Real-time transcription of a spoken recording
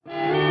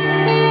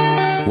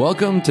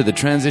Welcome to the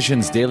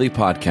Transitions Daily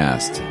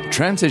podcast.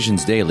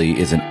 Transitions Daily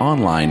is an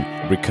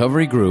online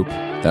recovery group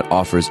that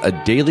offers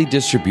a daily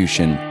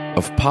distribution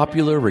of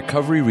popular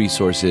recovery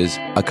resources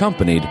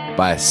accompanied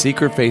by a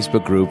secret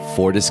Facebook group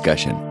for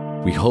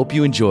discussion. We hope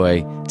you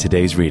enjoy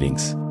today's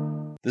readings.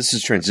 This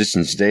is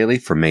Transitions Daily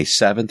for May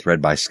 7th,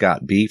 read by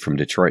Scott B. from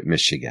Detroit,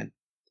 Michigan.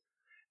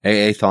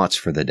 AA Thoughts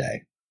for the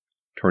Day.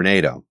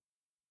 Tornado.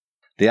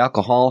 The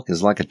alcoholic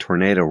is like a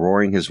tornado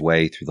roaring his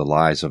way through the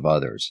lives of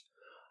others.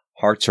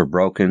 Hearts are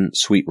broken,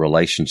 sweet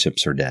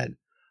relationships are dead.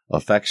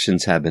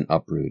 Affections have been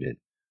uprooted.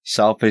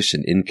 Selfish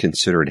and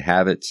inconsiderate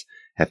habits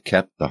have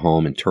kept the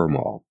home in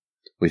turmoil.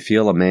 We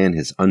feel a man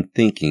is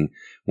unthinking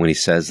when he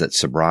says that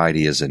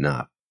sobriety is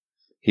enough.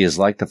 He is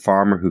like the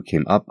farmer who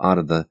came up out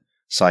of the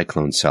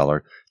cyclone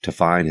cellar to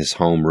find his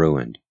home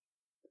ruined.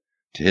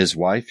 To his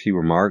wife, he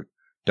remarked,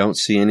 "Don't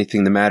see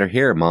anything the matter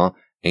here, Ma.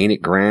 Ain't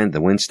it grand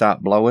the wind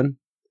stopped blowing?"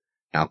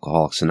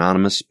 Alcoholics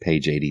Anonymous,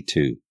 page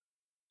 82.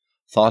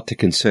 Thought to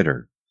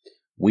consider.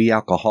 We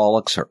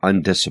alcoholics are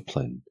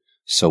undisciplined,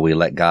 so we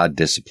let God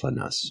discipline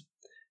us.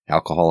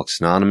 Alcoholics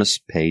Anonymous,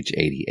 page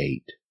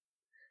 88.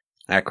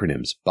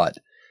 Acronyms, but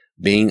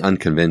being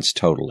unconvinced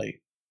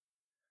totally.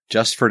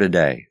 Just for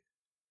today.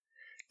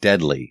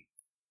 Deadly,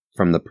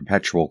 from the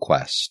Perpetual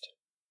Quest.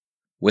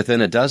 Within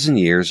a dozen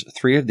years,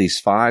 3 of these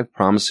 5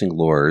 promising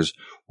lawyers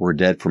were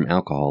dead from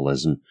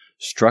alcoholism,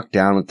 struck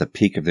down at the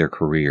peak of their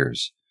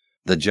careers.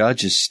 The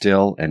judge is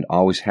still and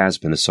always has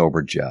been a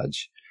sober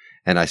judge,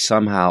 and I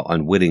somehow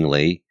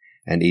unwittingly,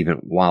 and even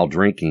while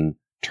drinking,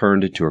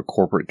 turned into a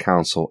corporate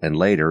counsel and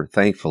later,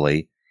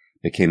 thankfully,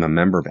 became a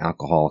member of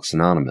Alcoholics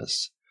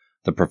Anonymous.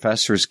 The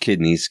professor's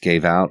kidneys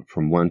gave out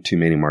from one too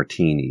many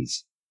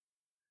martinis.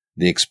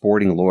 The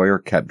exporting lawyer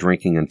kept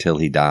drinking until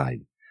he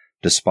died,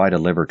 despite a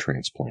liver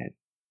transplant.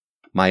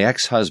 My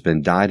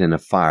ex-husband died in a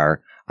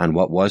fire on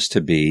what was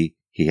to be,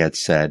 he had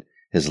said,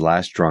 his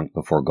last drunk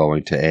before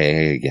going to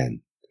AA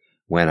again,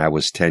 when I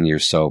was 10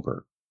 years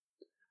sober.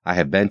 I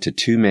have been to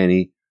too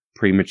many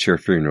premature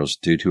funerals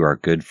due to our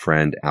good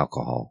friend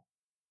alcohol.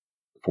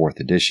 4th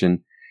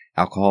edition,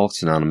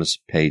 Alcoholics Anonymous,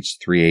 page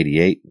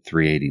 388 and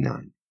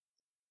 389.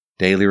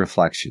 Daily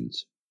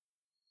Reflections.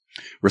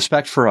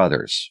 Respect for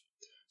others.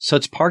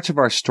 Such parts of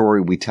our story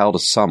we tell to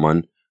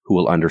someone who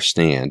will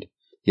understand,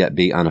 yet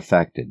be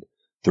unaffected.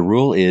 The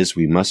rule is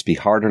we must be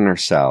hard on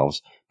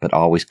ourselves, but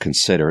always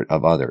considerate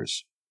of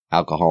others.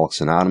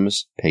 Alcoholics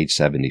Anonymous, page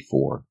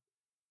 74.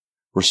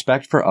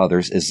 Respect for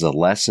others is the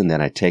lesson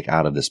that I take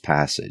out of this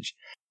passage.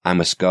 I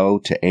must go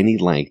to any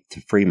length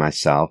to free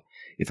myself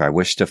if I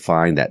wish to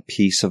find that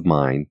peace of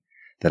mind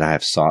that I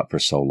have sought for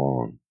so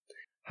long.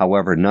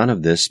 However, none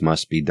of this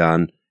must be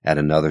done at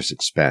another's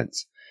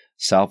expense.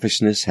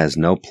 Selfishness has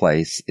no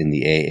place in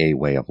the AA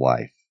way of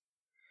life.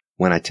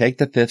 When I take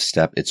the 5th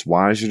step, it's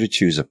wiser to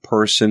choose a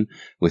person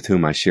with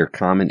whom I share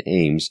common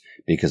aims,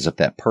 because if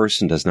that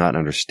person does not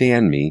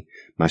understand me,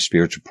 my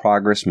spiritual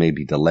progress may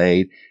be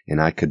delayed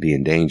and I could be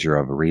in danger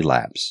of a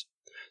relapse.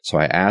 So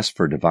I ask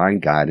for divine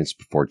guidance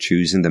before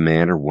choosing the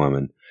man or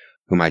woman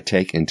whom I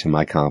take into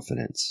my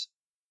confidence.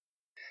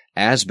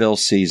 As Bill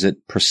sees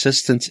it,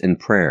 persistence in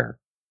prayer.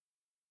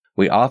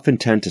 We often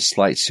tend to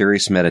slight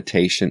serious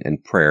meditation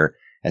and prayer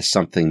as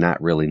something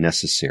not really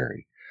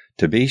necessary.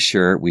 To be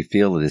sure, we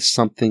feel it is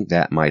something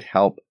that might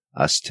help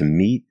us to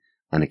meet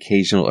an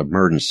occasional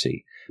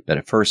emergency, but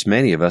at first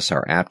many of us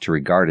are apt to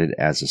regard it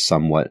as a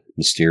somewhat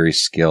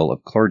mysterious skill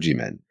of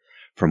clergymen,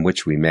 from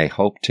which we may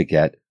hope to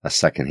get a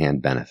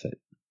second-hand benefit.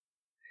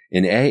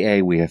 In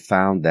AA, we have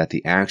found that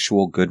the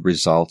actual good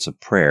results of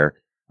prayer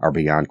are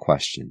beyond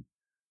question.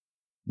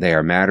 They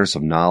are matters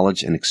of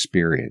knowledge and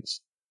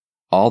experience.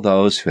 All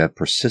those who have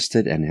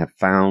persisted and have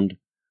found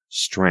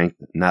strength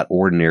not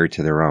ordinary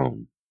to their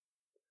own.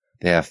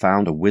 They have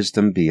found a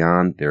wisdom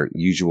beyond their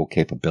usual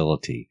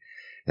capability,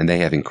 and they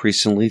have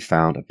increasingly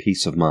found a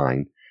peace of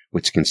mind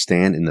which can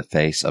stand in the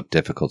face of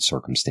difficult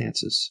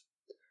circumstances.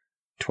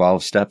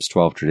 12 Steps,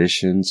 12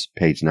 Traditions,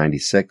 page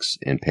 96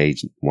 and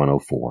page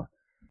 104.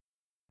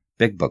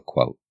 Big Book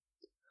quote.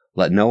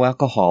 Let no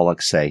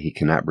alcoholic say he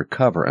cannot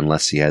recover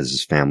unless he has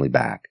his family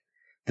back.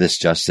 This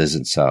just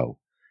isn't so.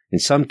 In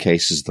some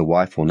cases, the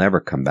wife will never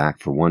come back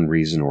for one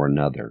reason or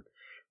another.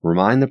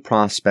 Remind the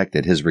prospect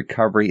that his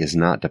recovery is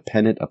not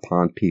dependent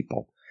upon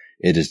people.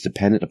 It is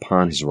dependent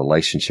upon his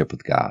relationship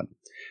with God.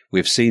 We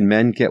have seen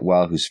men get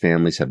well whose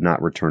families have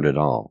not returned at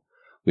all.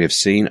 We have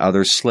seen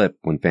others slip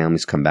when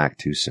families come back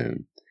too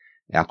soon.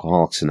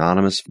 Alcoholics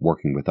Anonymous,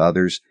 Working with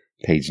Others,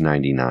 page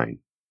 99.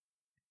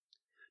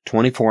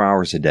 24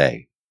 hours a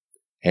day.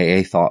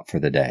 AA Thought for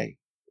the Day.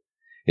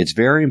 It's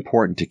very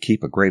important to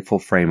keep a grateful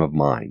frame of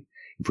mind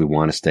if we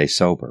want to stay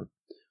sober.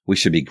 We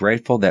should be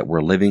grateful that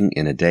we're living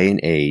in a day and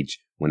age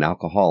when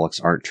alcoholics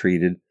aren't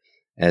treated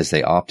as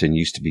they often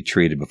used to be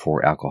treated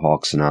before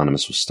Alcoholics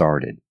Anonymous was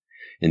started.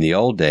 In the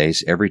old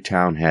days, every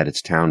town had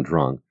its town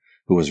drunk,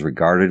 who was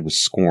regarded with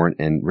scorn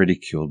and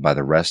ridiculed by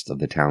the rest of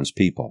the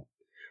townspeople.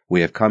 We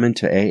have come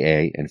into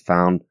AA and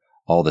found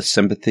all the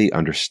sympathy,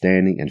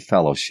 understanding, and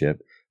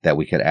fellowship that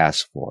we could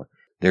ask for.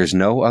 There's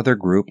no other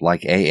group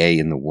like AA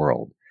in the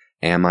world.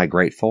 Am I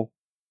grateful?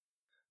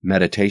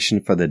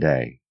 Meditation for the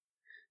day.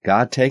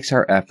 God takes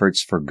our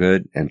efforts for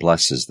good and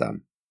blesses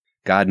them.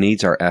 God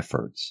needs our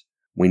efforts.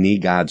 We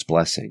need God's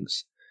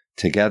blessings.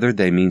 Together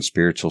they mean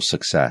spiritual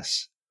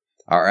success.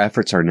 Our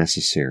efforts are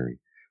necessary.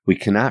 We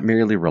cannot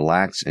merely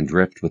relax and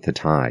drift with the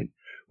tide.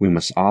 We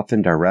must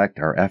often direct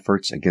our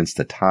efforts against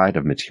the tide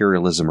of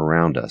materialism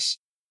around us.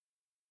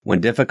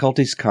 When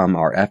difficulties come,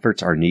 our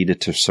efforts are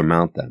needed to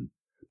surmount them.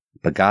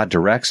 But God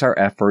directs our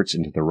efforts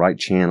into the right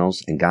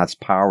channels, and God's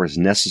power is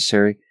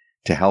necessary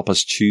to help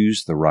us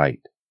choose the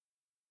right.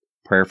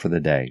 Prayer for the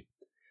day.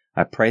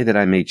 I pray that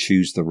I may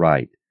choose the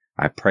right.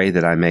 I pray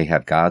that I may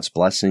have God's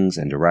blessings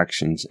and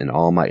directions in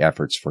all my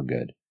efforts for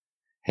good.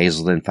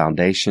 Hazelden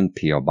Foundation,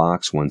 P.O.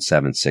 Box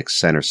 176,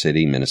 Center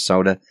City,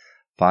 Minnesota,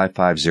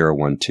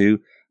 55012.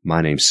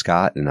 My name's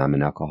Scott, and I'm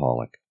an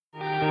alcoholic.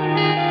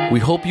 We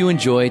hope you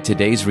enjoyed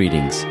today's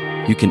readings.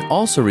 You can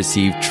also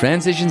receive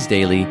Transitions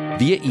Daily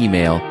via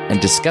email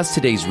and discuss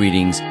today's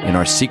readings in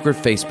our secret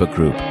Facebook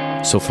group.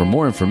 So for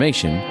more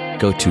information,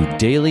 go to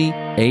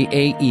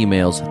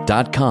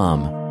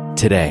dailyaaemails.com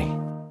today.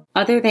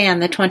 Other than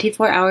the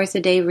 24 hours a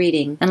day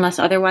reading, unless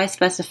otherwise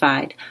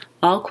specified,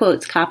 all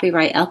quotes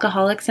copyright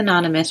Alcoholics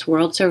Anonymous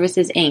World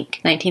Services,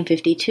 Inc.,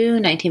 1952,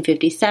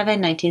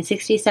 1957,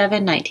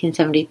 1967,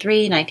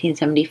 1973,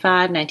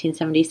 1975,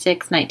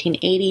 1976,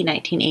 1980,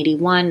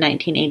 1981,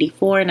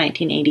 1984,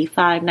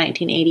 1985,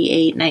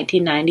 1988,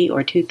 1990,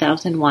 or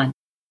 2001.